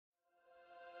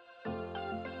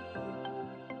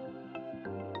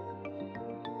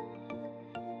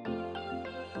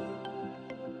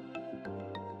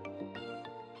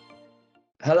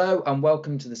Hello and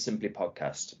welcome to the Simply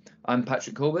podcast. I'm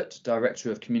Patrick Corbett,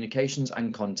 Director of Communications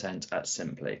and Content at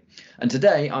Simply. And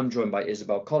today I'm joined by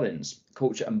Isabel Collins,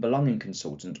 Culture and Belonging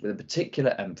Consultant with a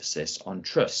particular emphasis on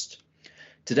trust.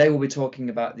 Today we'll be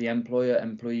talking about the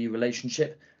employer-employee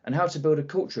relationship and how to build a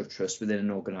culture of trust within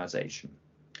an organisation.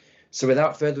 So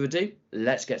without further ado,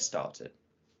 let's get started.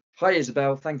 Hi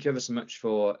Isabel, thank you ever so much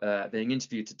for being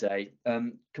interviewed today.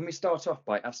 Can we start off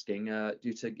by asking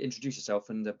you to introduce yourself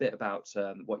and a bit about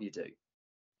what you do?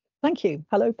 Thank you.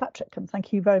 Hello, Patrick, and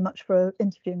thank you very much for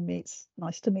interviewing me. It's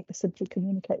nice to meet the Simply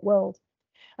Communicate world.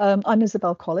 I'm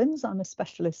Isabel Collins. I'm a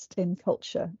specialist in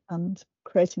culture and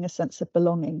creating a sense of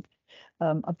belonging.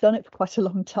 I've done it for quite a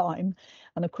long time.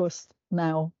 And of course,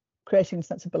 now creating a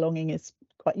sense of belonging is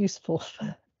quite useful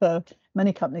for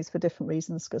many companies for different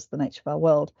reasons because of the nature of our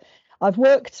world. I've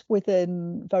worked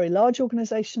within very large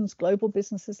organizations, global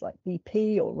businesses like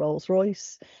BP or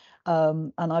Rolls-Royce.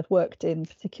 And I've worked in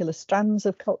particular strands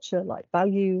of culture like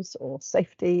values or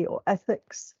safety or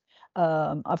ethics.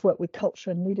 I've worked with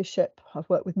culture and leadership. I've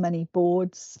worked with many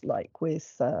boards, like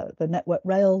with the Network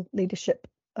Rail Leadership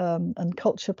and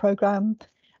Culture Programme.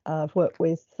 I've worked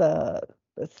with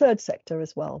the third sector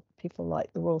as well, people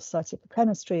like the Royal Society for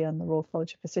Chemistry and the Royal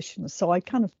College of Physicians. So I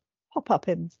kind of pop up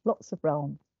in lots of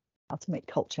realms, how to make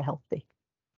culture healthy.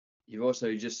 You've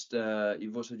also just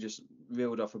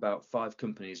reeled off about 5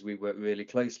 companies we work really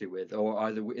closely with, or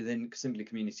either within Simply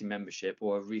Community membership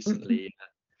or have recently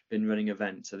been running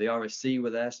events. So the RSC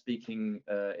were there speaking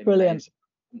in Brilliant.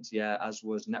 May, yeah, as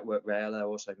was Network Rail. They're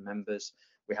also members.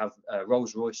 We have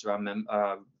Rolls-Royce,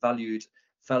 our valued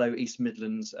fellow East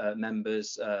Midlands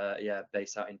members,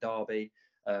 based out in Derby.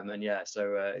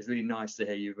 So it's really nice to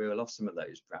hear you reel off some of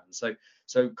those brands.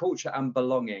 So culture and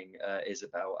belonging,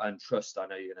 Isabel, and trust, I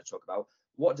know you're going to talk about.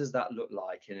 What does that look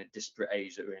like in a disparate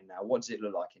age that we're in now? What does it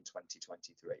look like in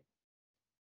 2023?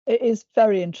 It is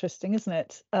very interesting, isn't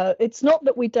it? It's not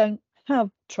that we don't have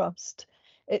trust.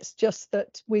 It's just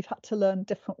that we've had to learn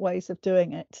different ways of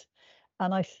doing it.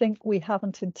 And I think we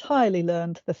haven't entirely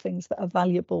learned the things that are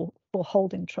valuable for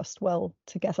holding trust well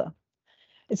together.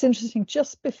 It's interesting,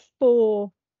 just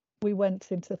before we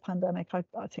went into the pandemic, I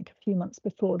think a few months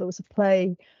before, there was a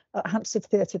play at Hampstead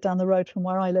Theatre down the road from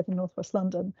where I live in Northwest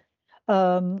London,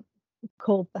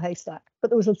 called The Haystack. But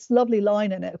there was this lovely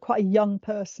line in it, quite a young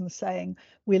person saying,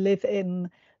 "We live in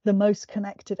the most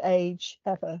connected age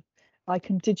ever. I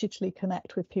can digitally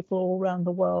connect with people all around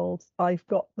the world. I've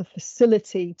got the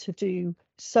facility to do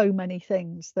so many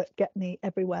things that get me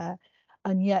everywhere.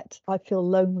 And yet I feel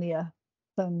lonelier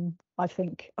than I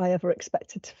think I ever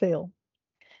expected to feel."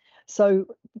 So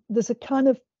there's a kind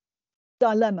of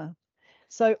dilemma.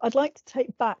 So I'd like to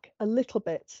take back a little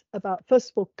bit about,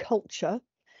 first of all, culture.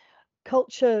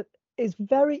 Culture is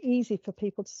very easy for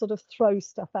people to sort of throw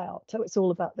stuff out. So it's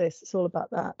all about this, it's all about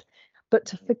that. But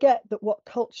to forget that what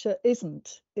culture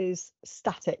isn't is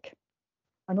static.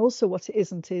 And also what it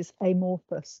isn't is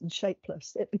amorphous and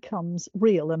shapeless. It becomes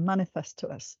real and manifest to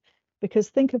us. Because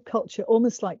think of culture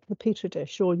almost like the petri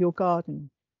dish or your garden.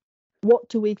 What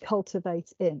do we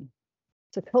cultivate in?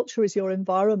 So culture is your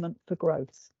environment for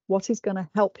growth. What is going to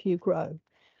help you grow?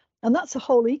 And that's a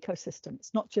whole ecosystem.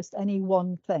 It's not just any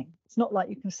one thing. It's not like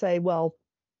you can say, well,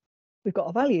 we've got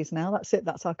our values now. That's it.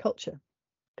 That's our culture.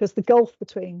 Because the gulf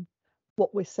between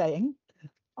what we're saying,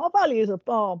 our values are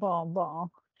bar, bar, bar,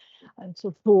 and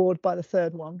sort of bored by the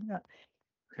third one,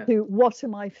 to what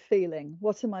am I feeling?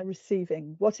 What am I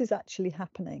receiving? What is actually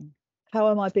happening?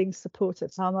 How am I being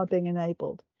supported? How am I being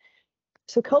enabled?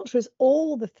 So culture is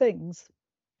all the things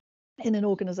in an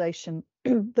organization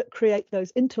that create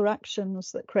those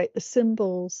interactions, that create the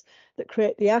symbols, that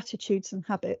create the attitudes and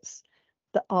habits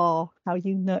that are how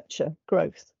you nurture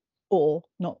growth or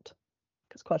not.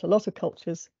 Because quite a lot of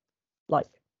cultures, like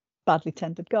badly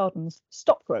tended gardens,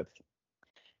 stop growth.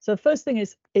 So the first thing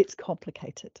is it's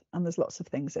complicated and there's lots of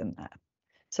things in there.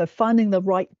 So finding the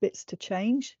right bits to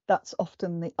change, that's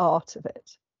often the art of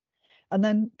it. And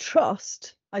then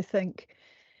trust, I think,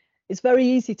 it's very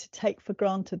easy to take for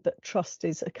granted that trust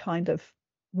is a kind of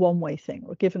one-way thing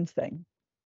or a given thing.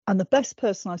 And the best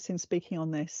person I've seen speaking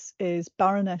on this is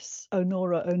Baroness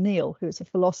Honora O'Neill, who is a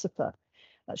philosopher.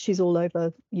 She's all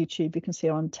over YouTube. You can see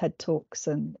her on TED Talks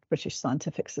and British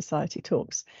Scientific Society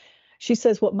talks. She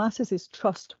says what matters is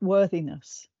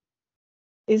trustworthiness.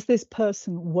 Is this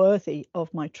person worthy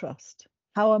of my trust?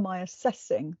 How am I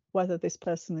assessing whether this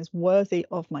person is worthy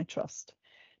of my trust?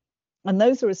 And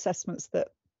those are assessments that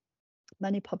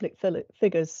many public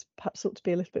figures perhaps ought to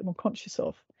be a little bit more conscious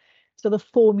of. So the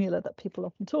formula that people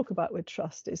often talk about with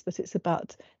trust is that it's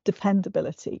about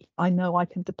dependability. I know I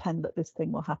can depend that this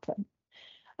thing will happen.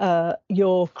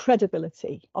 your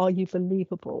credibility. Are you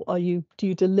believable? Do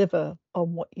you deliver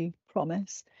on what you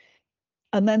promise?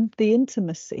 And then the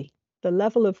intimacy, the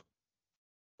level of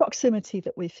proximity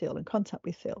that we feel and contact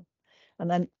we feel. And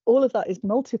then all of that is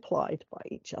multiplied by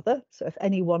each other. So if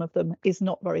any one of them is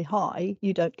not very high,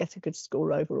 you don't get a good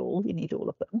score overall. You need all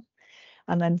of them.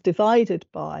 And then divided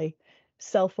by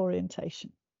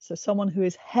self-orientation. So someone who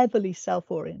is heavily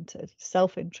self-oriented,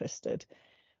 self-interested,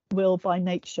 will by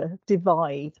nature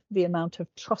divide the amount of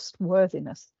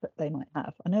trustworthiness that they might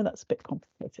have. I know that's a bit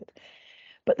complicated,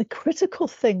 but the critical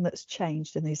thing that's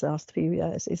changed in these last few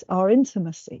years is our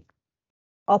intimacy,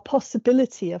 our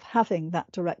possibility of having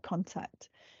that direct contact.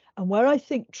 And where I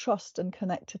think trust and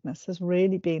connectedness has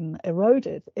really been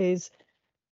eroded is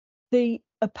the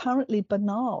apparently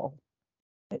banal.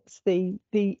 It's the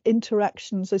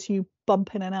interactions as you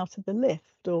bump in and out of the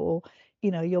lift, or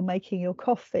you're making your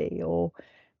coffee, or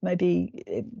maybe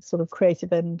in sort of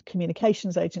creative and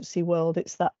communications agency world,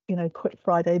 it's that quick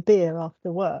Friday beer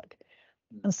after work.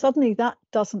 And suddenly that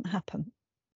doesn't happen.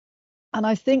 And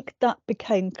I think that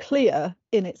became clear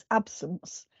in its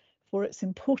absence for its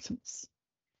importance.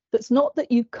 That's not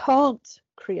that you can't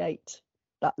create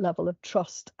that level of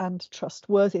trust and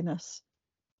trustworthiness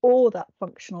or that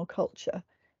functional culture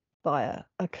via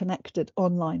a connected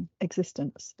online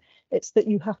existence. It's that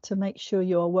you have to make sure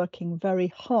you are working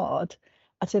very hard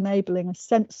at enabling a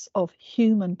sense of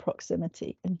human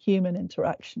proximity and human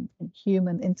interaction and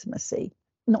human intimacy,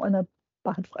 not in a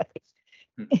bad way.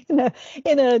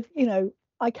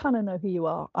 I kind of know who you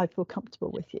are. I feel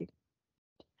comfortable with you.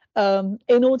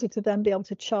 In order to then be able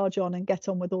to charge on and get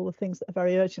on with all the things that are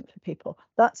very urgent for people.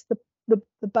 That's the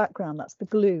background. That's the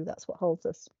glue. That's what holds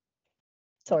us.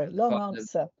 Sorry, long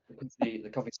answer.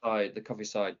 The coffee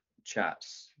side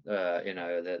chats, the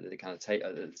kind of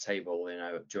at the table,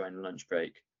 during lunch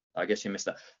break. I guess you missed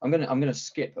that. I'm gonna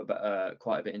skip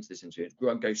quite a bit into this interview.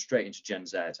 Go straight into Gen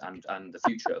Z and the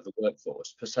future of the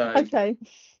workforce. So okay.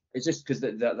 It's just because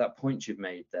that point you've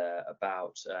made there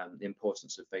about the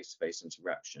importance of face-to-face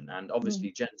interaction, and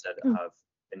obviously Gen Z have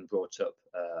been brought up,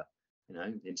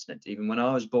 the internet. Even when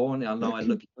I was born, I know it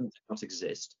did not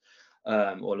exist.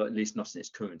 Or at least not in its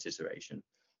current iteration.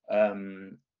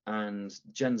 And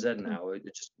Gen Z now are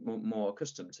just more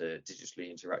accustomed to digitally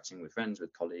interacting with friends,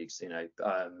 with colleagues.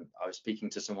 I was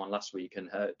speaking to someone last week, and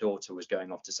her daughter was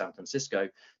going off to San Francisco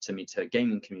to meet her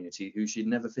gaming community, who she'd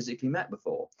never physically met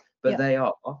before, but they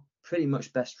are pretty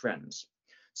much best friends.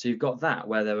 So you've got that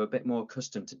where they're a bit more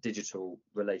accustomed to digital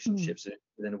relationships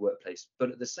within a workplace,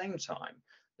 but at the same time,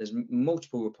 there's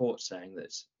multiple reports saying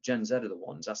that Gen Z are the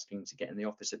ones asking to get in the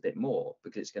office a bit more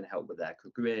because it's going to help with their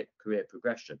career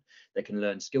progression. They can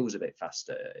learn skills a bit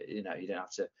faster. You don't have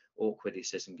to awkwardly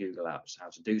sit and Google out how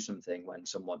to do something when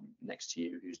someone next to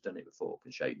you who's done it before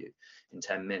can show you in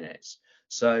 10 minutes.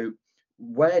 So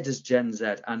where does Gen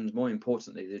Z, and more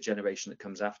importantly, the generation that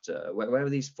comes after, where are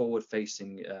these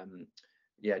forward-facing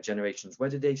generations? Where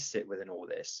do they sit within all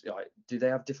this? Do they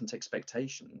have different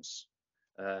expectations?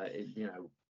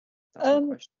 That's my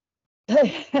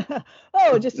question.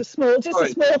 just a small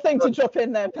thing to drop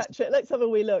in there, Patrick. Let's have a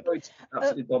wee look.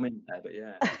 Absolutely bombing there, but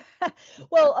yeah.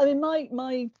 Well, I mean,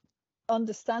 my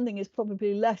understanding is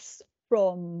probably less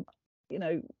from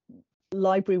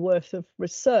library worth of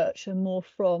research and more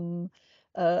from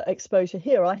exposure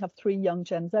here. I have 3 young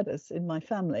Gen Zers in my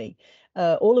family,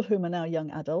 all of whom are now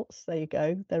young adults. There you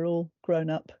go. They're all grown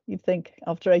up. You'd think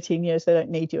after 18 years they don't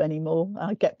need you anymore.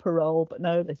 I get parole, but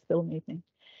no, they still need me.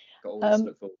 Got all this to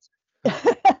look forward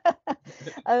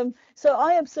to. So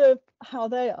I observe how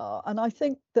they are, and I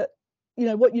think that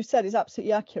what you said is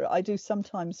absolutely accurate. I do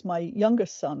sometimes. My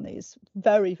youngest son is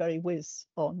very, very whiz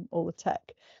on all the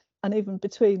tech, and even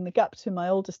between the gap between my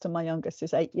oldest and my youngest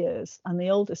is 8 years, and the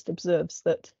oldest observes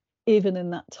that even in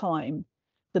that time,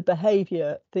 the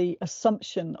behavior, the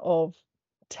assumption of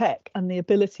tech and the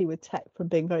ability with tech from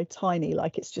being very tiny,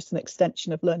 like it's just an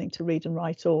extension of learning to read and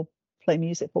write or play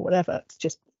music or whatever, it's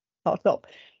just part of.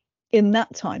 In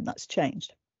that time, that's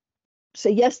changed. So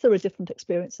yes, there are different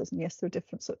experiences, and yes, there are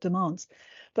different sort of demands.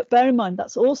 But bear in mind,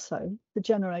 that's also the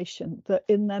generation that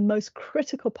in their most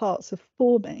critical parts of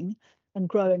forming and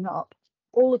growing up,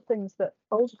 all the things that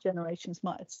older generations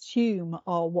might assume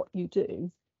are what you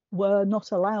do were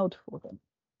not allowed for them.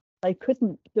 They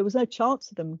couldn't, there was no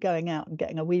chance of them going out and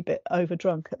getting a wee bit over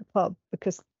drunk at the pub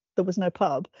because there was no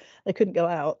pub. They couldn't go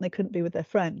out and they couldn't be with their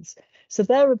friends. So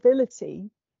their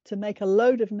ability to make a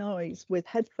load of noise with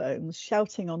headphones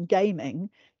shouting on gaming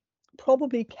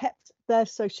probably kept their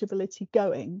sociability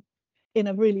going in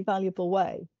a really valuable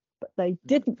way, but they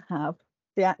didn't have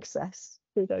the access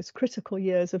through those critical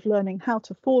years of learning how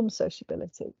to form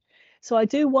sociability. So I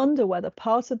do wonder whether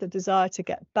part of the desire to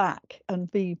get back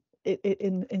and be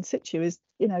in situ is,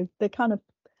 they're kind of,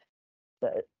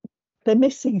 they're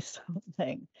missing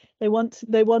something. They want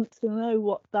to know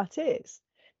what that is.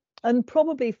 And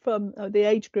probably from the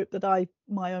age group that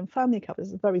my own family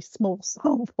covers, a very small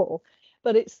sample,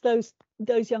 but it's those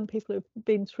young people who've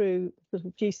been through sort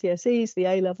of GCSEs, the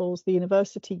A levels, the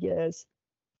university years,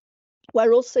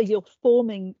 where also you're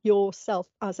forming yourself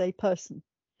as a person.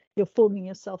 You're forming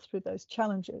yourself through those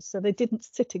challenges. So they didn't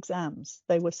sit exams;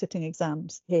 they were sitting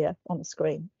exams here on the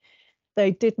screen.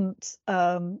 They didn't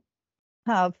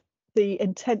have the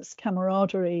intense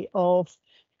camaraderie of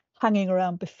hanging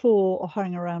around before or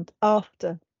hanging around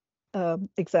after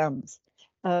exams.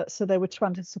 So they were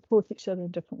trying to support each other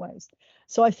in different ways.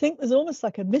 So I think there's almost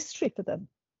like a mystery for them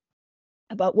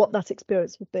about what that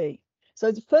experience would be.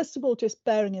 So first of all, just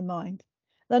bearing in mind,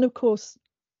 then of course,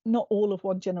 not all of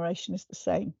one generation is the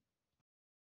same.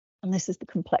 And this is the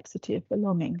complexity of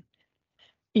belonging.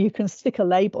 You can stick a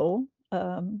label,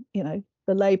 the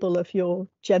label of your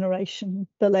generation,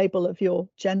 the label of your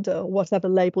gender, or whatever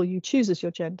label you choose as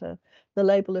your gender, the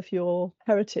label of your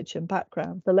heritage and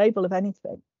background, the label of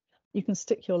anything. You can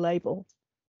stick your label.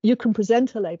 You can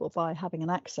present a label by having an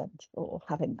accent or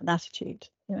having an attitude,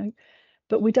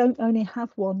 but we don't only have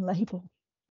one label.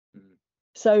 Mm.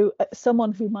 So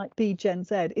someone who might be Gen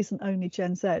Z isn't only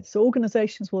Gen Z. So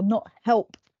organizations will not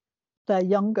help their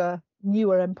younger,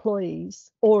 newer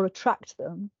employees or attract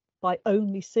them by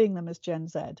only seeing them as Gen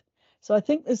Z. So I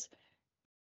think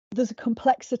there's a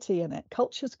complexity in it.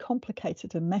 Culture's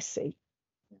complicated and messy.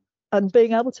 And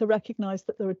being able to recognize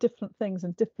that there are different things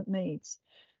and different needs.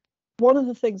 One of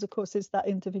the things, of course, is that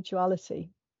individuality,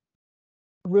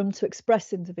 room to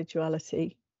express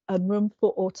individuality and room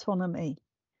for autonomy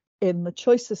in the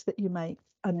choices that you make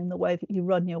and in the way that you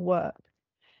run your work.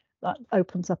 That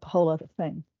opens up a whole other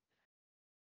thing.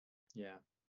 Yeah,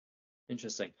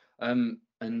 interesting. And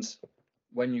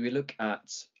when you look at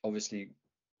obviously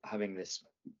having this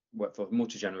workforce,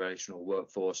 multi-generational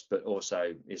workforce, but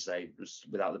also is a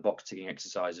without the box ticking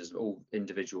exercises, all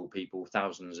individual people,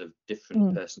 thousands of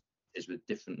different personalities with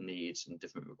different needs and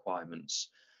different requirements,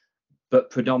 but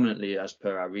predominantly, as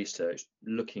per our research,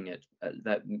 looking at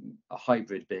that a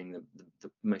hybrid being the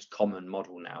most common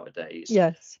model nowadays.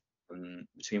 Yes.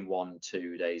 Between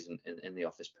 1-2 days in the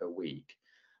office per week.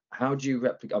 How do you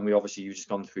replicate? I mean, obviously you've just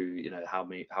gone through, how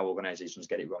organizations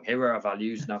get it wrong. Here are our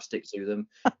values, now stick to them,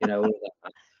 all of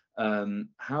that.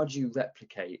 How do you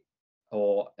replicate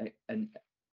and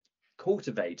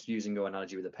cultivate, using your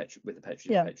analogy with the petri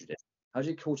dish, how do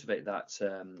you cultivate that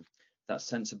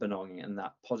sense of belonging and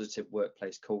that positive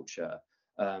workplace culture,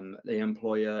 the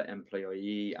employer,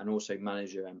 employee, and also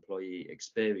manager employee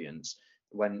experience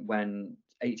when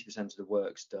 80% of the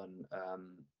work's done,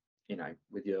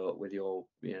 with your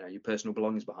your personal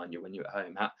belongings behind you when you're at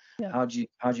home? How do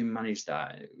you manage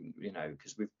that?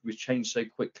 Because we've changed so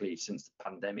quickly since the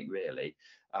pandemic, really,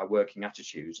 our working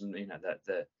attitudes, and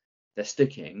that they're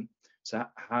sticking. So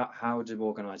how do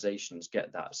organizations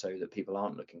get that so that people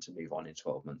aren't looking to move on in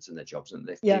 12 months in their jobs and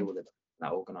they feel that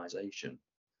that organization?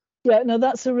 Yeah, no,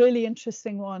 that's a really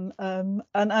interesting one, and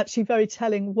actually very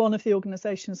telling. One of the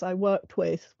organizations I worked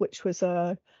with, which was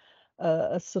a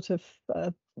sort of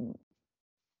a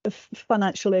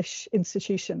financial-ish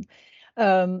institution,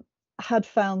 had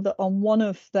found that on one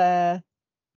of their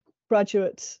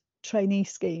graduate trainee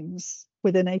schemes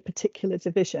within a particular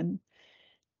division,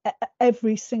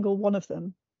 every single one of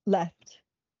them left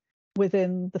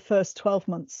within the first 12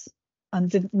 months and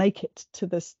didn't make it to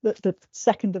the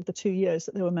second of the 2 years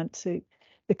that they were meant to,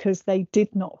 because they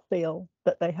did not feel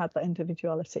that they had that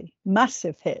individuality.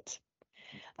 Massive hit.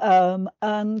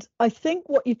 And I think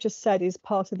what you've just said is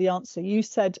part of the answer. You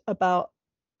said about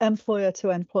employer to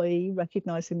employee,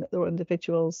 recognizing that there are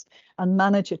individuals, and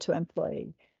manager to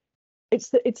employee.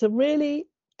 It's a really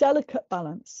delicate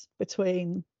balance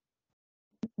between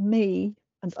me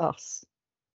and us,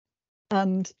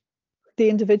 and the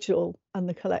individual and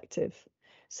the collective.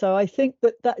 So I think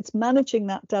that it's managing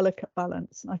that delicate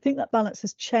balance. And I think that balance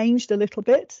has changed a little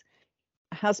bit,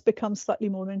 has become slightly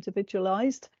more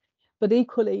individualized, but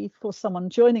equally for someone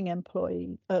joining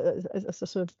employee as a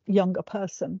sort of younger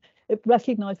person,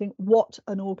 recognizing what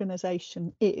an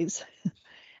organization is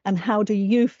and how do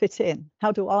you fit in?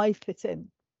 How do I fit in?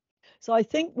 So I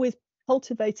think with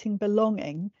cultivating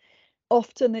belonging,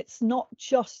 often it's not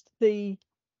just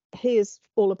here's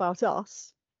all about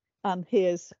us and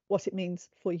here's what it means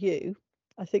for you.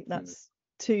 I think that's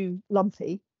too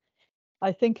lumpy.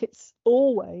 I think it's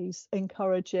always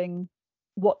encouraging,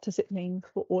 what does it mean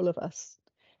for all of us?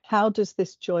 How does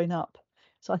this join up?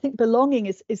 So I think belonging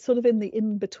is sort of in the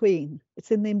in-between. It's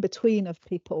in the in-between of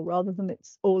people rather than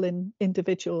it's all in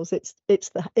individuals. It's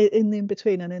the in the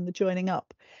in-between and in the joining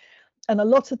up. And a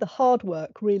lot of the hard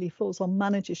work really falls on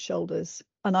managers' shoulders.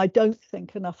 And I don't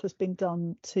think enough has been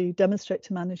done to demonstrate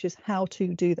to managers how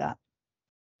to do that.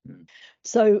 Mm.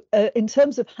 So in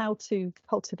terms of how to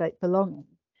cultivate belonging,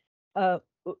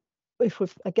 if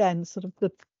we've, again, sort of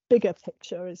the bigger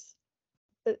picture is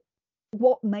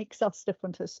what makes us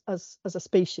different as a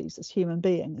species, as human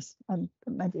beings, and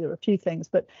maybe there are a few things,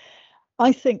 but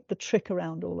I think the trick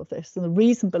around all of this and the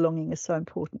reason belonging is so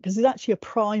important, because it's actually a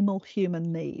primal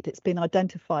human need. It's been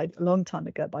identified a long time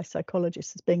ago by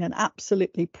psychologists as being an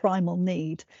absolutely primal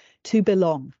need to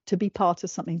belong, to be part of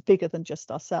something bigger than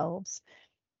just ourselves,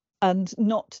 and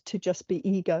not to just be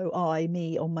ego, I,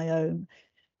 me on my own.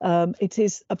 It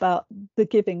is about the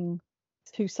giving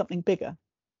to something bigger.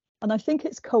 And I think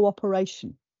it's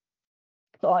cooperation.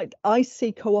 So I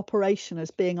see cooperation as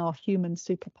being our human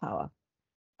superpower,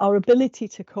 our ability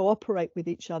to cooperate with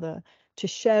each other, to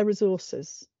share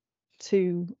resources,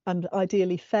 and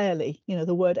ideally fairly. You know,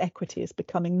 the word equity has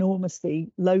become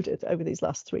enormously loaded over these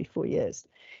last 3-4 years.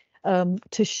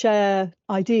 To share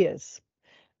ideas,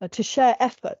 to share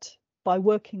effort. By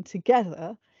working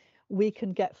together, we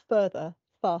can get further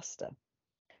faster.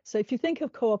 So if you think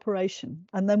of cooperation,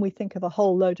 and then we think of a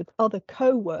whole load of other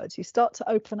co-words, you start to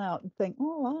open out and think,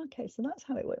 oh, okay, so that's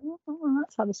how it works. Oh,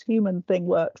 that's how this human thing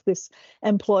works, this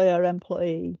employer,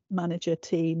 employee, manager,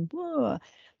 team. Oh.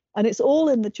 And it's all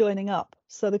in the joining up.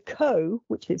 So the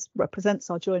which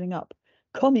represents our joining up,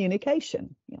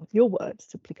 communication, your words,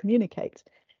 simply communicate,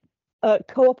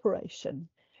 cooperation,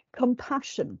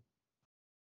 compassion,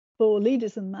 for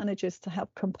leaders and managers to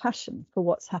have compassion for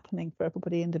what's happening for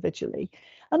everybody individually,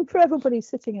 and for everybody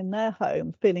sitting in their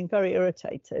home feeling very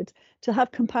irritated, to have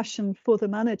compassion for the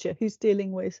manager who's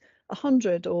dealing with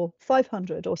 100 or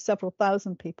 500 or several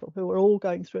thousand people who are all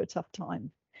going through a tough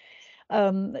time.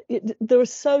 There are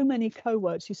so many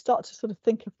co-words, you start to sort of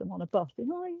think of them on a bus.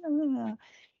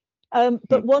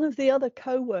 But one of the other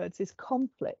co-words is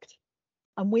conflict.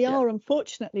 And we are,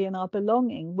 unfortunately, in our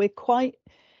belonging, we're quite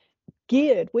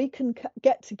geared. We can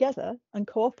get together and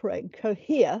cooperate and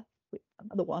cohere,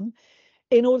 another one,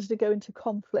 in order to go into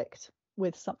conflict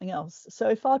with something else. So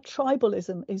if our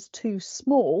tribalism is too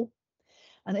small,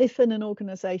 and if in an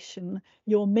organization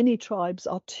your mini tribes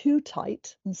are too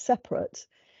tight and separate,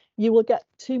 you will get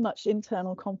too much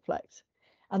internal conflict.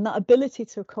 And that ability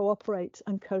to cooperate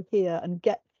and cohere and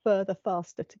get further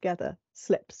faster together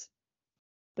slips.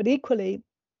 But equally,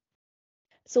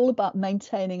 it's all about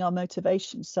maintaining our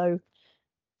motivation. So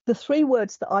the 3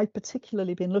 words that I've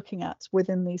particularly been looking at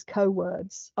within these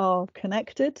co-words are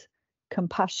connected,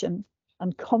 compassion,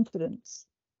 and confidence.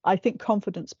 I think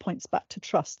confidence points back to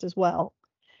trust as well.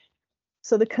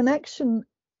 So the connection,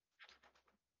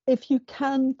 if you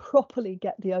can properly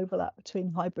get the overlap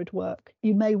between hybrid work,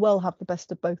 you may well have the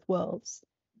best of both worlds.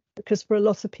 Because for a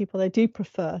lot of people, they do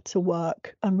prefer to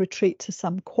work and retreat to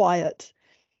some quiet,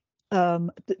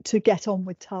 to get on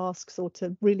with tasks or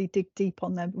to really dig deep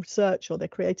on their research or their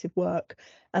creative work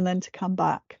and then to come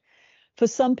back. For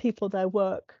some people, their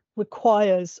work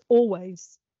requires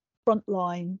always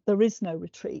frontline. There is no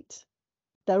retreat.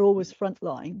 They're always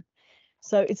frontline.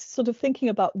 So it's sort of thinking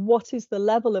about what is the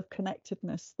level of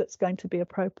connectedness that's going to be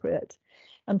appropriate.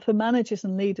 And for managers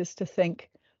and leaders to think,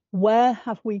 where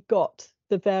have we got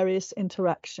the various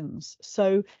interactions?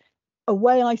 So a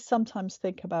way I sometimes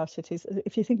think about it is,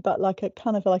 if you think about like a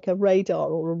kind of like a radar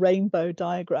or a rainbow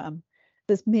diagram,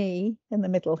 there's me in the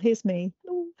middle, here's me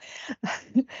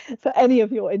for any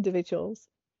of your individuals.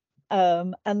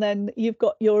 And then you've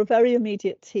got your very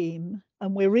immediate team,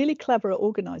 and we're really clever at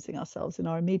organizing ourselves in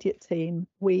our immediate team.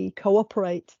 We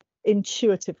cooperate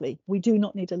intuitively. We do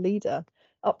not need a leader.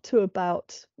 Up to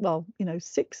about,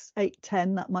 6, 8,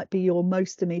 10, that might be your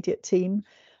most immediate team.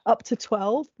 Up to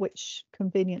 12, which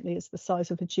conveniently is the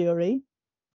size of a jury.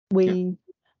 We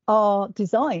are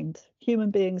designed,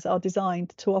 human beings are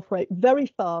designed to operate very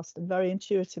fast and very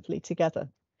intuitively together.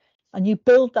 And you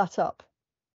build that up.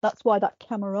 That's why that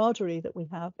camaraderie that we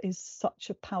have is such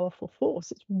a powerful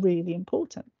force. It's really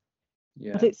important.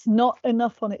 But it's not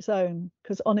enough on its own,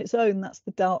 because on its own, that's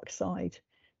the dark side.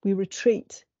 We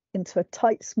retreat into a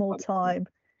tight, small time.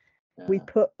 We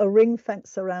put a ring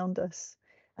fence around us,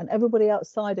 and everybody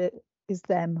outside it is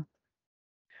them.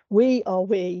 We are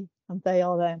we, and they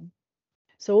are them.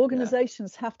 So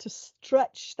organizations have to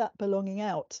stretch that belonging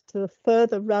out to the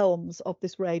further realms of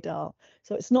this radar.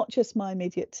 So it's not just my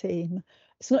immediate team.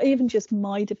 It's not even just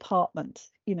my department.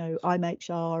 I'm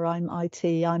HR, I'm IT,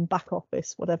 I'm back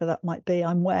office, whatever that might be.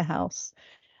 I'm warehouse.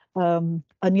 And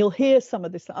you'll hear some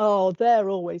of this, oh, they're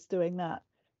always doing that.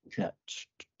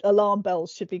 Alarm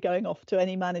bells should be going off to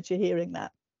any manager hearing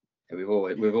that. We've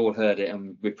all heard it,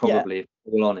 and we probably, if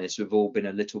we're all honest, we've all been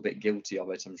a little bit guilty of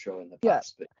it, I'm sure, in the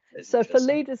past. But so for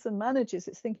leaders and managers,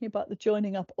 it's thinking about the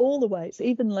joining up all the ways,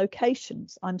 even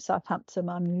locations. I'm Southampton,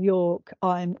 I'm New York,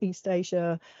 I'm East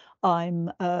Asia,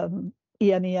 I'm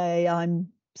EMEA, I'm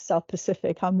South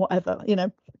Pacific, I'm whatever,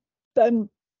 then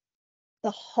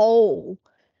the whole.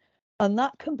 And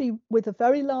that can be, with a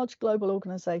very large global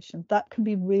organization, that can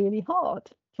be really hard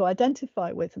to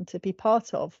identify with and to be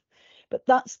part of. But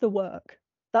that's the work.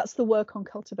 That's the work on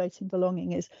cultivating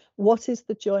belonging, is what is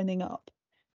the joining up?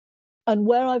 And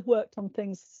where I've worked on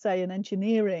things, say, in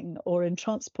engineering or in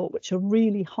transport, which are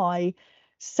really high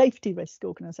safety risk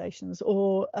organizations,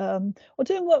 or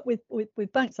doing work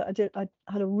with banks. I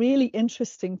had a really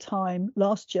interesting time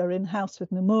last year in-house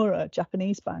with Nomura, a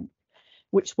Japanese bank,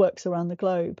 which works around the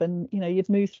globe. And, you've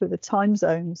moved through the time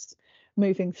zones,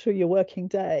 moving through your working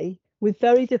day with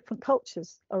very different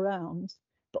cultures around,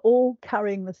 but all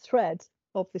carrying the thread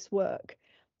of this work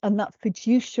and that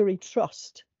fiduciary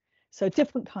trust. So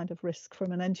different kind of risk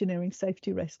from an engineering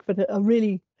safety risk, but a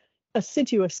really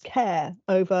assiduous care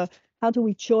over how do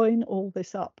we join all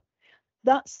this up?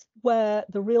 That's where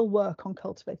the real work on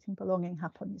cultivating belonging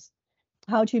happens.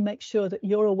 How do you make sure that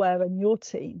you're aware in your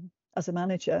team as a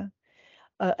manager,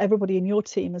 everybody in your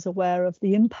team is aware of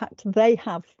the impact they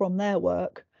have from their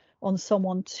work on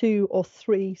someone 2 or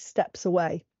 3 steps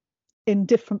away in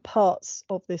different parts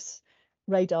of this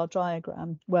radar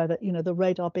diagram, where the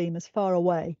radar beam is far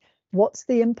away. What's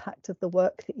the impact of the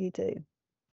work that you do?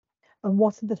 And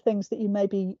what are the things that you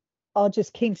maybe are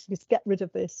just keen to just get rid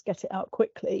of this, get it out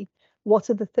quickly?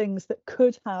 What are the things that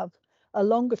could have a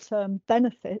longer term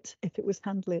benefit if it was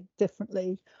handled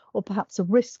differently, or perhaps a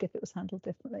risk if it was handled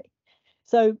differently?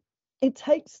 So it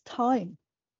takes time.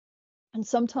 And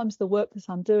sometimes the work that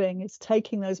I'm doing is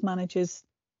taking those managers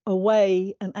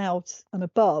away and out and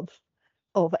above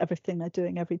of everything they're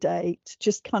doing every day, to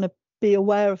just kind of be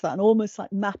aware of that and almost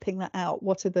like mapping that out.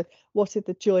 What are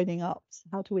the joining ups?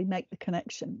 How do we make the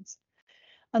connections?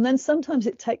 And then sometimes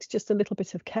it takes just a little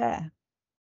bit of care,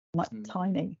 like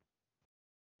tiny.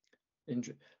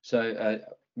 So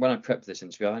when I prepped this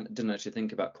interview, I didn't actually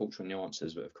think about cultural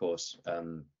nuances, but of course,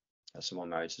 as someone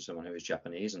married to someone who is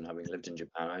Japanese and having lived in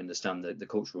Japan, I understand that the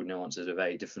cultural nuances are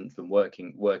very different from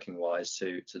working wise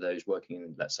to those working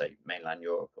in, let's say, mainland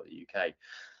Europe or the UK.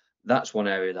 That's one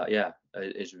area that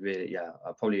is really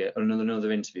I'll probably get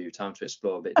another interview, time to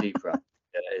explore a bit deeper.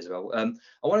 Isabel,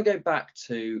 I want to go back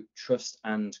to trust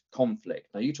and conflict.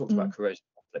 Now, you talked about corrosive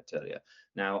conflict earlier.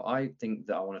 Now, I think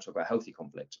that I want to talk about healthy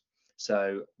conflict.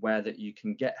 So where that you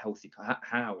can get healthy,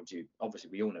 how do you, obviously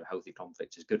we all know healthy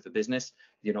conflict is good for business.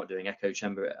 You're not doing echo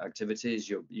chamber activities.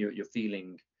 You're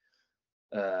feeling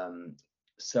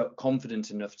so confident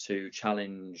enough to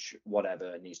challenge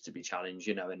whatever needs to be challenged,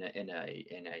 in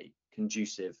a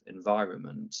conducive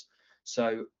environment.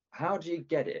 So how do you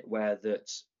get it where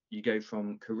that you go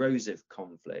from corrosive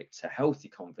conflict to healthy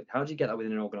conflict? How do you get that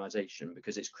within an organization?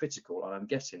 Because it's critical, and I'm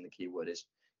guessing the key word is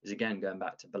again going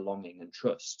back to belonging and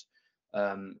trust.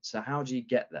 So how do you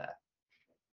get there?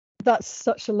 That's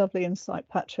such a lovely insight,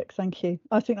 Patrick. Thank you.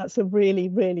 I think that's a really,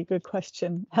 really good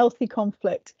question. Healthy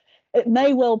conflict. It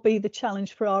may well be the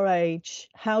challenge for our age.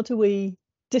 How do we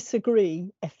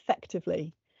disagree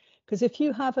effectively? Because if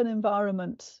you have an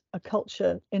environment, a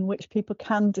culture in which people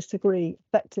can disagree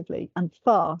effectively and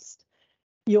fast,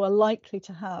 you are likely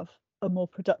to have a more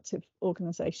productive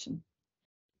organization.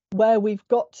 Where we've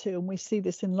got to, and we see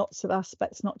this in lots of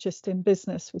aspects, not just in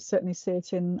business, we certainly see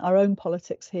it in our own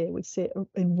politics here, we see it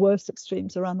in worse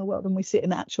extremes around the world, and we see it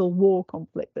in actual war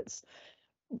conflict. That's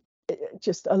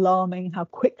just alarming how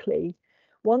quickly,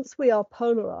 once we are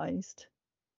polarized,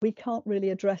 we can't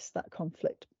really address that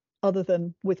conflict other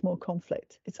than with more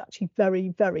conflict. It's actually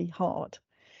very, very hard.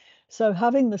 So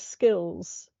having the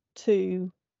skills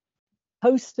to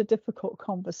host a difficult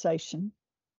conversation,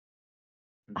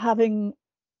 having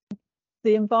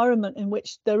the environment in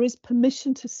which there is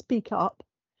permission to speak up,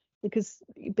 because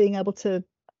being able to,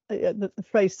 the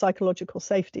phrase psychological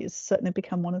safety has certainly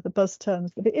become one of the buzz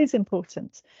terms, but it is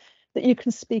important that you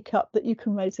can speak up, that you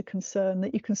can raise a concern,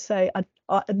 that you can say,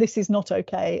 this is not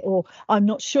okay, or I'm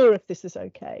not sure if this is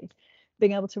okay,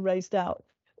 being able to raise doubt.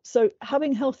 So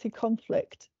having healthy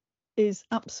conflict is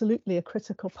absolutely a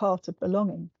critical part of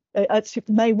belonging. It actually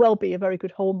may well be a very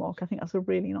good hallmark. I think that's a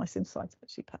really nice insight,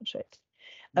 actually, Patrick.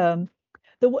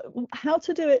 How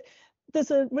to do it.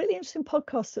 There's a really interesting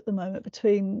podcast at the moment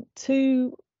between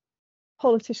 2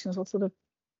 politicians, or sort of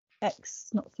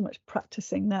not so much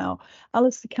practicing now,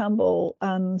 Alistair Campbell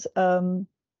and Rory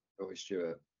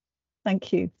Stewart.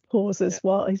 Thank you. Pause as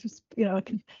well. He's just, I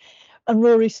can, and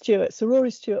Rory Stewart. So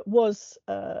Rory Stewart was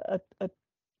a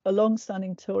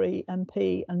long-standing Tory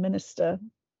MP and minister,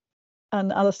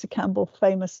 and Alistair Campbell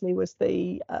famously was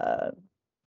the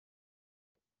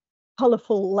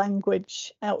colourful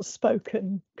language,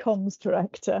 outspoken comms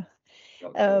director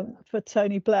for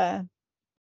Tony Blair.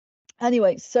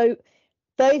 Anyway, so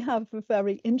they have a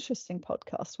very interesting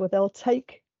podcast where they'll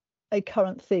take a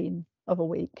current theme of a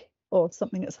week or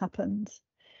something that's happened,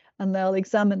 and they'll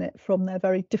examine it from their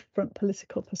very different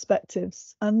political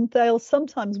perspectives, and they'll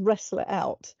sometimes wrestle it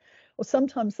out, or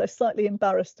sometimes they're slightly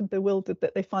embarrassed and bewildered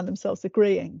that they find themselves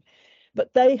agreeing.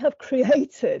 But they have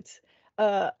created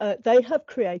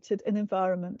an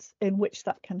environment in which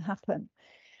that can happen.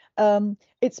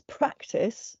 It's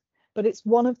practice, but it's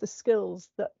one of the skills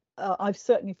that I've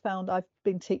certainly found I've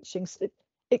been teaching.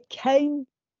 It came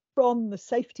from the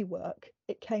safety work.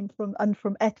 It came from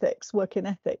ethics, work in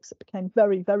ethics. It became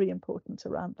very, very important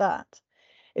around that.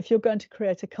 If you're going to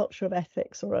create a culture of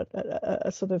ethics, or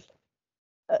a sort of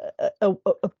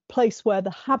a place where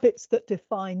the habits that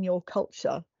define your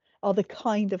culture are the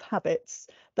kind of habits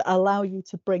that allow you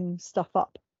to bring stuff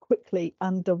up quickly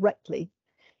and directly,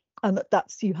 and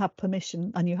that's you have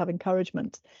permission and you have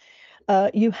encouragement.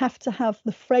 You have to have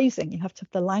the phrasing, you have to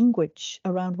have the language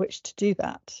around which to do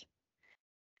that.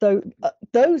 So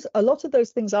a lot of those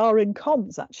things are in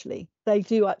comms. Actually, they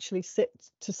do actually sit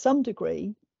to some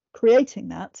degree. Creating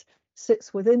that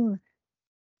sits within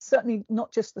certainly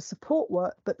not just the support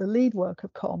work, but the lead work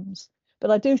of comms.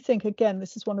 But I do think, again,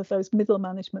 this is one of those middle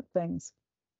management things,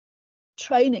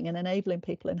 training and enabling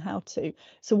people in how to.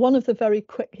 So one of the very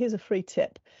quick, here's a free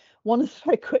tip. One of the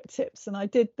very quick tips, and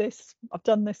I've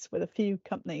done this with a few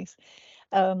companies.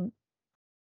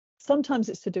 Sometimes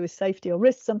it's to do with safety or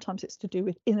risk. Sometimes it's to do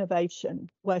with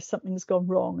innovation, where something's gone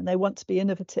wrong and they want to be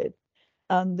innovative.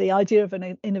 And the idea of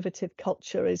an innovative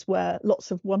culture is where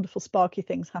lots of wonderful, sparky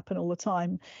things happen all the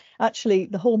time. Actually,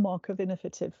 the hallmark of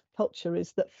innovative culture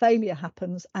is that failure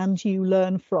happens and you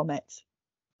learn from it.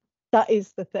 That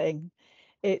is the thing.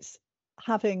 It's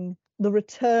having the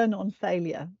return on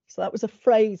failure. So that was a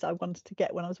phrase I wanted to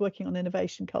get when I was working on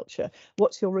innovation culture.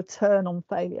 What's your return on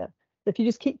failure? If you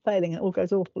just keep failing, it all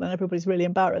goes awful and everybody's really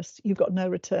embarrassed. You've got no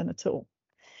return at all.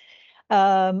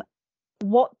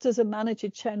 What does a manager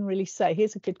generally say?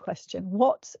 Here's a good question.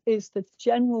 What is the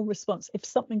general response if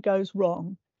something goes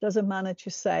wrong? Does a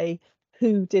manager say,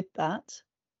 who did that?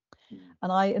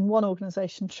 And I, in one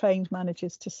organization, trained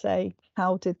managers to say,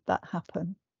 how did that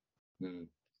happen?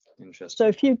 Interesting. So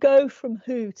if you go from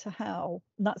who to how,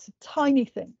 and that's a tiny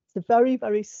thing, it's a very,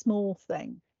 very small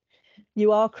thing,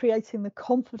 you are creating the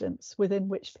confidence within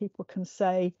which people can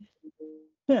say,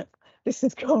 this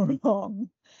has gone wrong,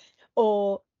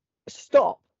 or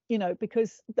stop,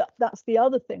 because that's the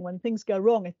other thing. When things go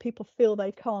wrong, if people feel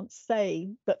they can't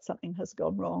say that something has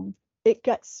gone wrong, it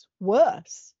gets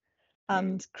worse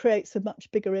and creates a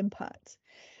much bigger impact.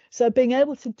 So being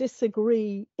able to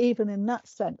disagree, even in that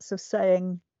sense of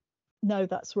saying, no,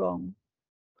 that's wrong.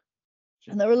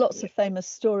 And there are lots of famous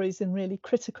stories in really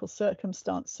critical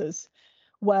circumstances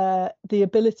where the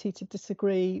ability to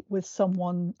disagree with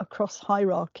someone across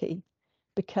hierarchy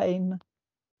became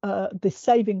the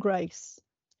saving grace.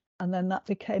 And then that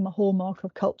became a hallmark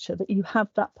of culture, that you have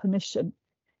that permission,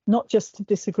 not just to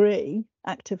disagree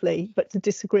actively, but to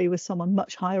disagree with someone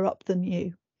much higher up than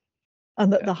you.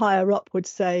 And that the higher up would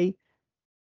say,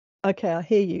 okay, I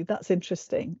hear you, that's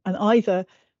interesting. And either,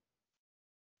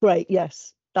 great,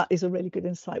 yes, that is a really good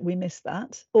insight, we missed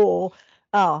that, or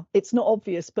it's not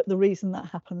obvious, but the reason that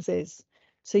happens is.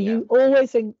 So you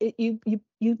always you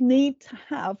need to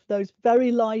have those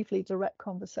very lively, direct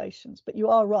conversations. But you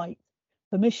are right,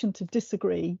 permission to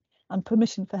disagree and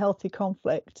permission for healthy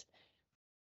conflict.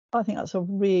 I think that's a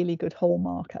really good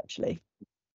hallmark, actually.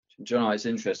 John, it's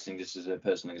interesting. This is a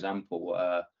personal example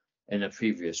in a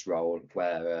previous role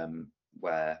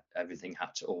where everything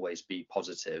had to always be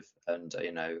positive, and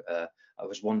I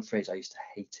was one phrase I used to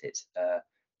hate it.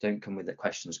 Don't come with the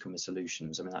questions, come with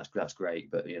solutions. I mean, that's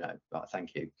great, but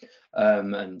thank you.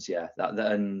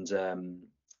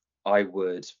 I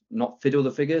would not fiddle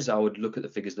the figures. I would look at the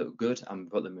figures that were good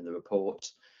and put them in the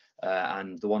report,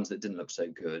 and the ones that didn't look so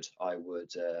good, I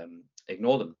would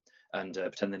ignore them and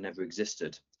pretend they never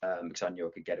existed, because I knew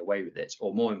I could get away with it.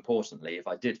 Or more importantly, if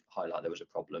I did highlight there was a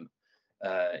problem,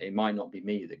 it might not be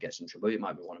me that gets in trouble, it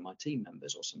might be one of my team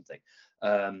members or something,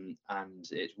 and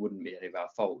it wouldn't be any of our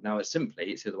fault. Now, it's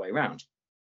the other way around.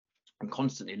 I'm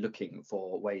constantly looking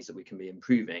for ways that we can be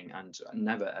improving and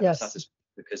never ever satisfied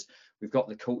because we've got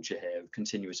the culture here of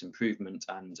continuous improvement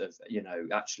and of, you know,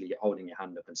 actually holding your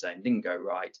hand up and saying, didn't go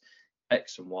right,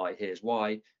 X and Y, here's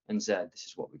Y, and Z, this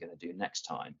is what we're going to do next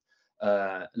time.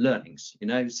 Learnings, you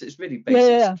know, it's really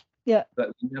basic. Yeah. But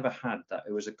we never had that.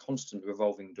 It was a constant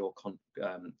revolving door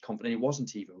confidence. It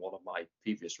wasn't even one of my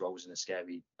previous roles in a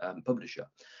scary publisher.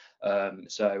 You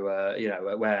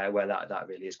know, where that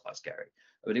really is quite scary.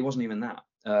 But it wasn't even that.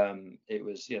 It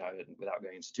was, you know, without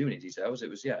going into too many details, it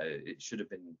was, yeah, it should have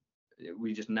been.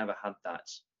 We just never had that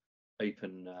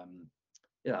open,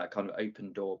 kind of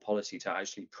open door policy to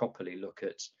actually properly look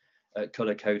at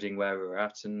color coding where we're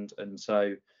at, and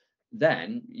so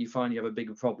then you find you have a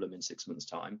bigger problem in 6 months'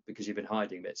 time because you've been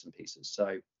hiding bits and pieces.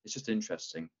 So it's just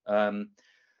interesting. I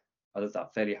love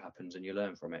that. Failure happens and you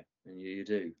learn from it, and you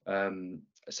do.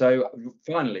 So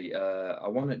finally, I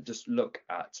want to just look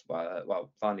at,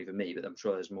 well, finally for me, but I'm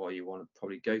sure there's more you want to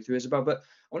probably go through, Isabel, but I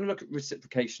want to look at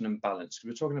reciprocation and balance,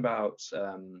 because we're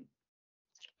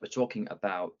talking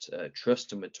about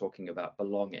trust, and we're talking about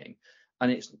belonging,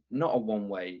 and it's not a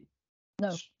one-way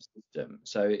system,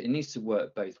 so it needs to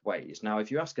work both ways. Now,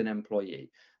 if you ask an employee,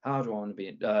 how do I want to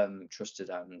be trusted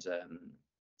and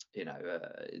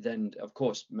then of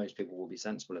course most people will be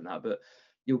sensible in that, but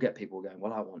you'll get people going,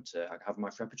 well, I want to have my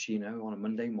frappuccino on a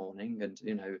Monday morning, and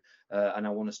and I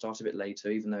want to start a bit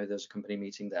later even though there's a company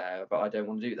meeting there, but I don't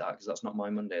want to do that because that's not my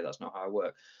Monday, that's not how I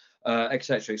work,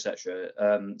 etc,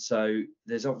 etc. So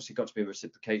there's obviously got to be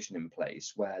reciprocation in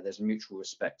place where there's mutual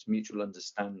respect, mutual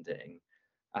understanding,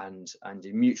 and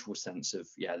a mutual sense of,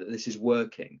 yeah, that this is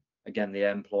working. Again, the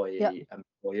employee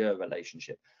employer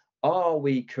relationship. Are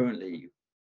we currently,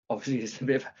 obviously it's a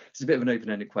bit of an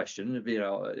open-ended question,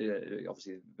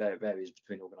 obviously varies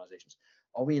between organizations,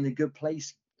 are we in a good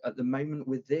place at the moment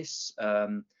with this?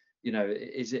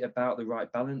 Is it about the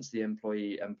right balance, the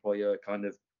employee employer kind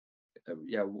of,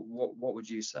 what would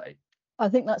you say? I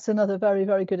think that's another very,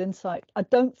 very good insight. I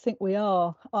don't think we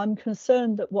are. I'm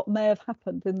concerned that what may have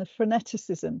happened in the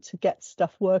freneticism to get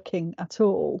stuff working at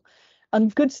all,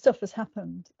 and good stuff has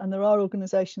happened, and there are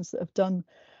organizations that have done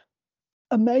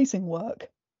amazing work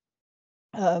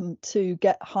to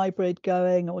get hybrid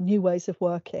going or new ways of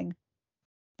working.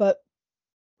 But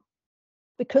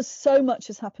because so much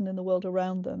has happened in the world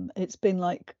around them, it's been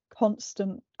like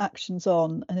constant actions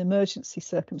on an emergency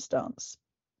circumstance.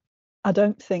 I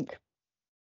don't think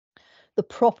the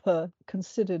proper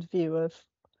considered view of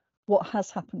what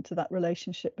has happened to that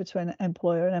relationship between an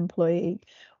employer and employee,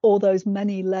 or those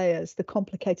many layers, the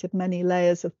complicated many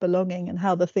layers of belonging and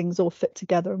how the things all fit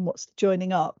together and what's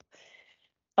joining up.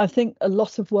 I think a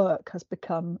lot of work has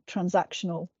become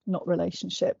transactional, not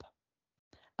relationship.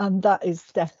 And that is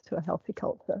death to a healthy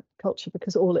culture,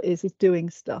 because all it is doing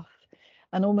stuff.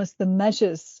 And almost the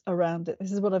measures around it,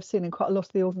 this is what I've seen in quite a lot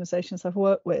of the organizations I've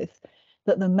worked with,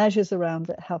 that the measures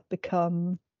around it have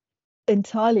become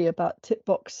entirely about tick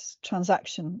box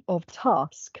transaction of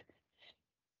task.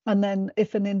 And then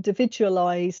if an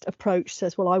individualized approach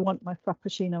says, well, I want my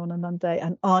frappuccino on a Monday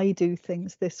and I do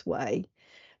things this way,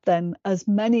 then as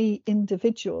many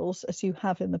individuals as you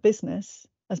have in the business,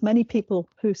 as many people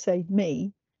who say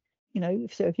me,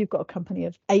 so if you've got a company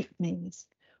of 8 me's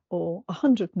or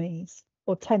 100 me's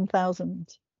or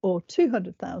 10,000 or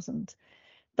 200,000,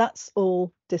 that's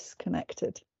all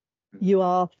disconnected. You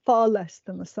are far less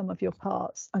than the sum of your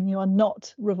parts, and you are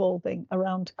not revolving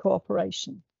around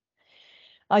cooperation.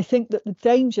 I think that the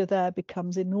danger there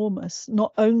becomes enormous,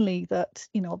 not only that,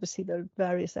 obviously there are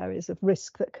various areas of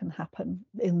risk that can happen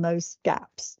in those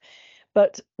gaps,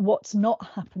 but what's not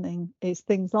happening is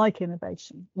things like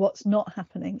innovation. What's not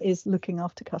happening is looking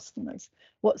after customers.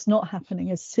 What's not happening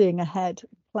is seeing ahead,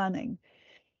 planning.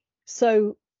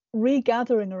 So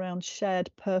regathering around shared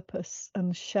purpose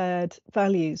and shared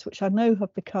values, which I know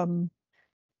have become,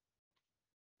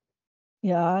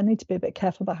 I need to be a bit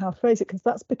careful about how I phrase it, because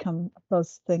that's become a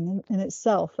buzz thing in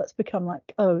itself. That's become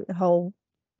like, a whole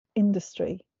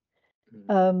industry.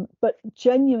 But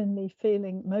genuinely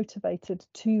feeling motivated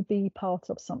to be part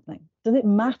of something. Does it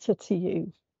matter to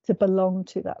you to belong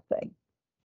to that thing?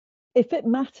 If it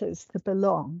matters to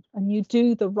belong and you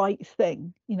do the right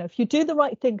thing, if you do the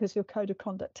right thing because your code of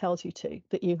conduct tells you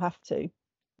that you have to, do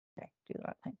the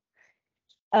right thing.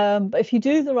 But if you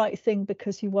do the right thing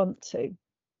because you want to,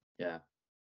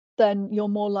 then you're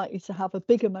more likely to have a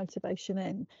bigger motivation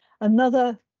in.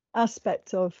 Another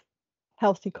aspect of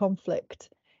healthy conflict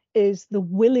is the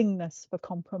willingness for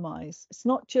compromise. It's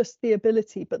not just the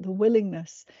ability, but the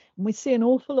willingness. And we see an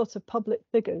awful lot of public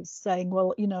figures saying,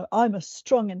 well, I'm a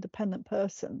strong, independent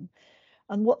person.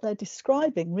 And what they're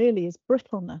describing really is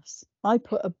brittleness. I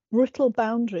put a brittle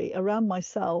boundary around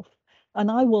myself, and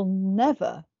I will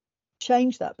never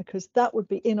change that, because that would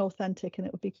be inauthentic, and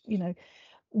it would be,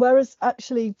 whereas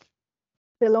actually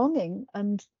belonging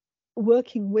and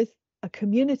working with a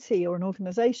community or an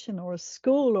organization or a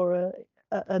school or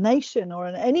a nation or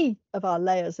any of our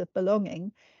layers of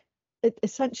belonging, it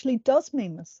essentially does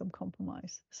mean there's some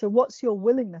compromise. So what's your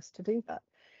willingness to do that?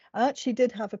 I actually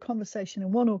did have a conversation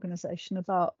in one organization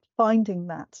about finding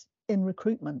that in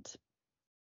recruitment,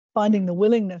 finding the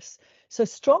willingness. So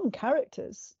strong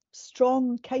characters,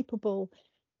 strong, capable.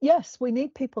 Yes, we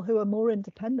need people who are more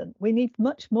independent. We need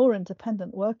much more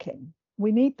independent working.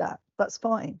 We need that. That's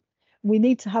fine. We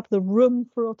need to have the room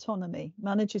for autonomy.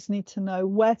 Managers need to know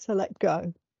where to let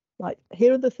go. Like,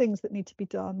 here are the things that need to be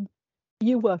done.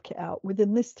 You work it out.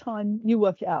 Within this time, you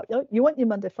work it out. You want your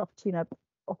Monday Frappuccino,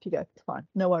 off you go. Fine,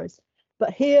 no worries.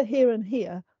 But here, and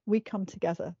here, we come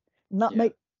together. And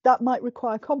that might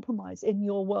require compromise in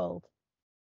your world.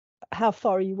 How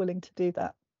far are you willing to do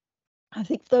that? I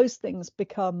think those things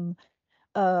become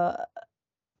a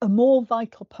more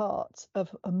vital part of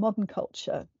a modern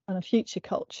culture and a future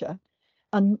culture,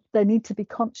 and they need to be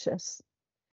conscious.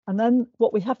 And then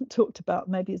what we haven't talked about,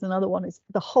 maybe is another one, is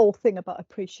the whole thing about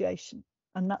appreciation.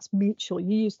 And that's mutual.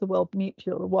 You used the word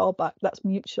mutual a while back. That's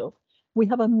mutual. We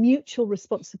have a mutual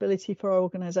responsibility for our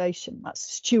organization. That's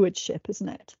stewardship, isn't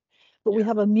it? But we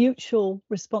have a mutual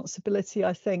responsibility,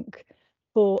 I think,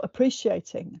 for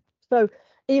appreciating. So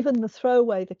even the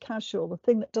throwaway, the casual, the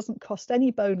thing that doesn't cost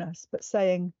any bonus, but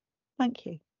saying thank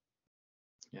you.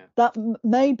 Yeah. That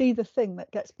may be the thing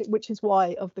that gets, which is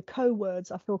why of the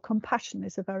co-words, I feel compassion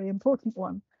is a very important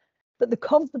one. But the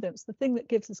confidence, the thing that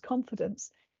gives us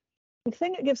confidence,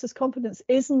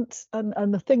 isn't,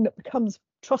 and the thing that becomes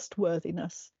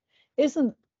trustworthiness,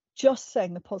 isn't just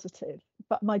saying the positive.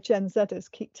 But my Gen Zers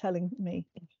keep telling me,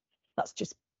 that's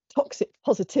just toxic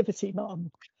positivity, Mum.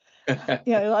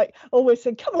 Like always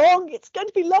saying, come along, it's going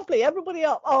to be lovely, everybody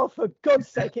up. Oh, for God's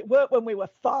sake, it worked when we were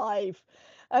 5.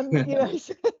 And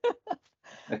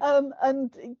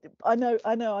and I know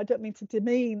I don't mean to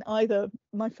demean either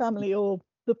my family or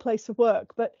the place of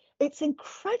work, but it's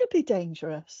incredibly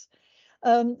dangerous.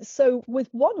 So with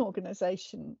one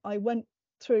organization, I went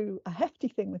through a hefty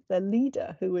thing with their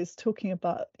leader, who was talking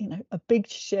about a big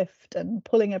shift and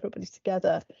pulling everybody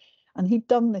together, and he'd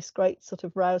done this great sort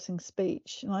of rousing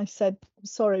speech, and I said,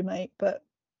 sorry mate, but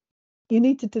you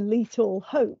need to delete all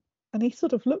hope. And he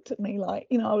sort of looked at me like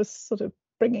I was sort of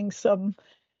bringing some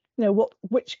what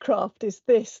witchcraft is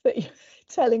this that you're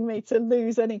telling me to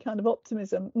lose any kind of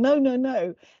optimism.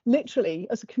 No, literally,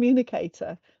 as a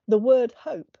communicator, the word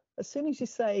hope, as soon as you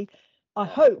say I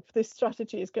hope this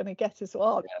strategy is going to get us,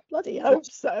 bloody hope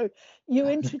so, you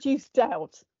introduce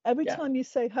doubt. Every time you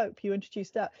say hope, you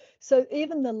introduce doubt. So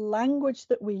even the language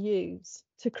that we use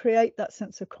to create that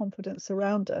sense of confidence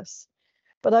around us.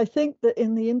 But I think that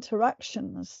in the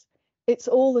interactions, it's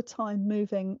all the time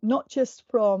moving, not just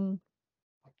from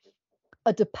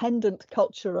a dependent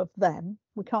culture of them.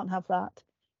 We can't have that.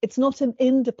 It's not an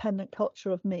independent culture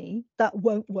of me. That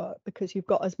won't work because you've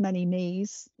got as many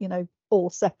me's, all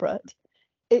separate.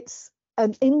 It's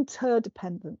an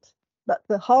interdependent. But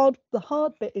the hard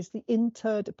bit is the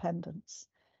interdependence.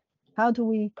 How do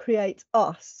we create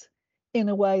us in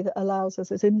a way that allows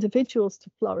us as individuals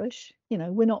to flourish?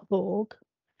 We're not Borg.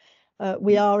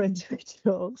 We are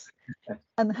individuals.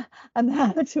 And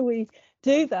how do we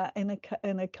do that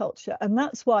in a culture? And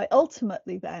that's why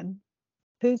ultimately then,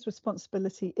 whose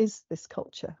responsibility is this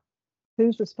culture?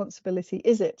 Whose responsibility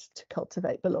is it to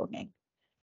cultivate belonging?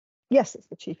 Yes, it's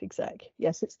the chief exec.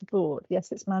 Yes, it's the board.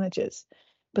 Yes, it's managers.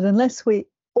 But unless we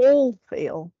all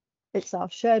feel it's our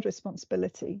shared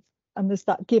responsibility, and there's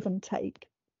that give and take,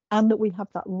 and that we have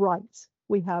that right,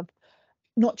 we have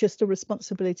not just a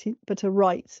responsibility, but a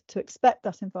right to expect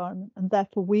that environment, and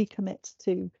therefore we commit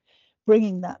to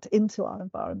bringing that into our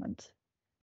environment.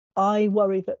 I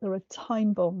worry that there are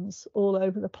time bombs all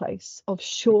over the place of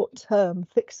short-term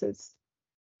fixes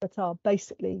that are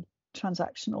basically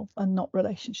transactional and not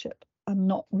relationship, and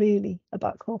not really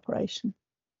about cooperation.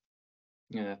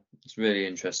 Yeah, it's really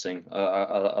interesting.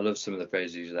 I love some of the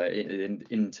phrases there,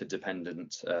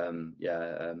 interdependent,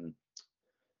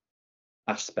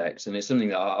 aspects, and it's something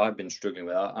that I've been struggling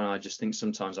with, and I just think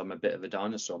sometimes I'm a bit of a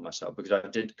dinosaur myself, because I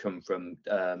did come from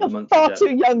You're far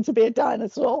too young to be a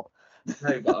dinosaur.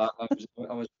 No, but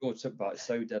I was brought up by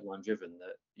so deadline driven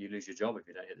that you lose your job if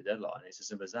you don't hit the deadline. It's as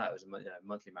simple as that. It was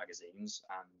monthly magazines,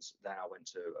 and then I went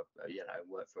to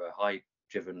work for a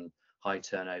high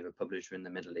turnover publisher in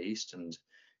the Middle East, and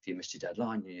if you missed your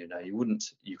deadline, I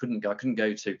couldn't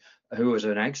go to who was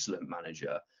an excellent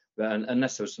manager, but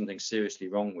unless there was something seriously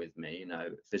wrong with me,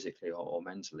 physically or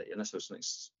mentally, unless there was something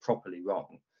properly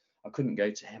wrong, I couldn't go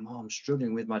to him, oh, I'm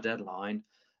struggling with my deadline.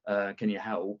 Can you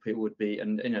help? It would be,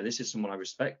 and this is someone I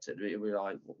respected. It would be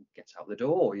like, well, get out the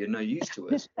door. You're no use to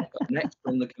us. Next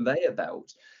on the conveyor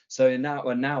belt. So now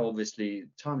obviously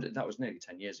times, that was nearly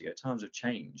 10 years ago. Times have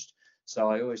changed. So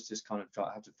I always just kind of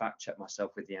have to fact check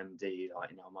myself with the MD.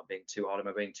 Like, am I being too hard? Am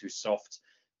I being too soft?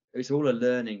 It's all a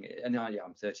learning. And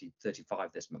I'm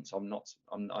 35 this month, so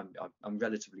I'm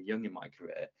relatively young in my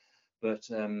career, but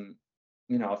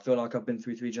I feel like I've been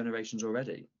through 3 generations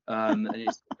already, and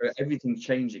it's everything's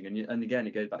changing. And again,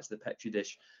 it goes back to the petri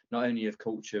dish, not only of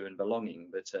culture and belonging,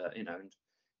 but and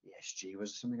ESG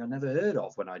was something I never heard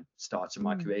of when I started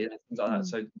my career, and things like that.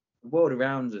 So the world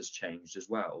around us changed as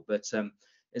well. But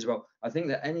Isabel, I think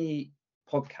that any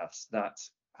podcast that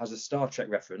has a Star Trek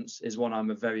reference is one I'm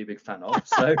a very big fan of.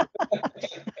 So.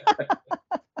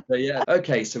 So yeah,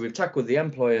 okay, so we've tackled the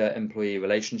employer-employee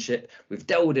relationship. We've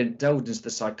delved into the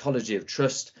psychology of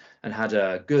trust and had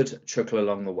a good chuckle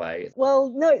along the way. Well,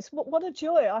 no, it's what a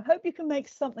joy. I hope you can make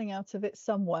something out of it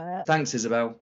somewhere. Thanks, Isabel.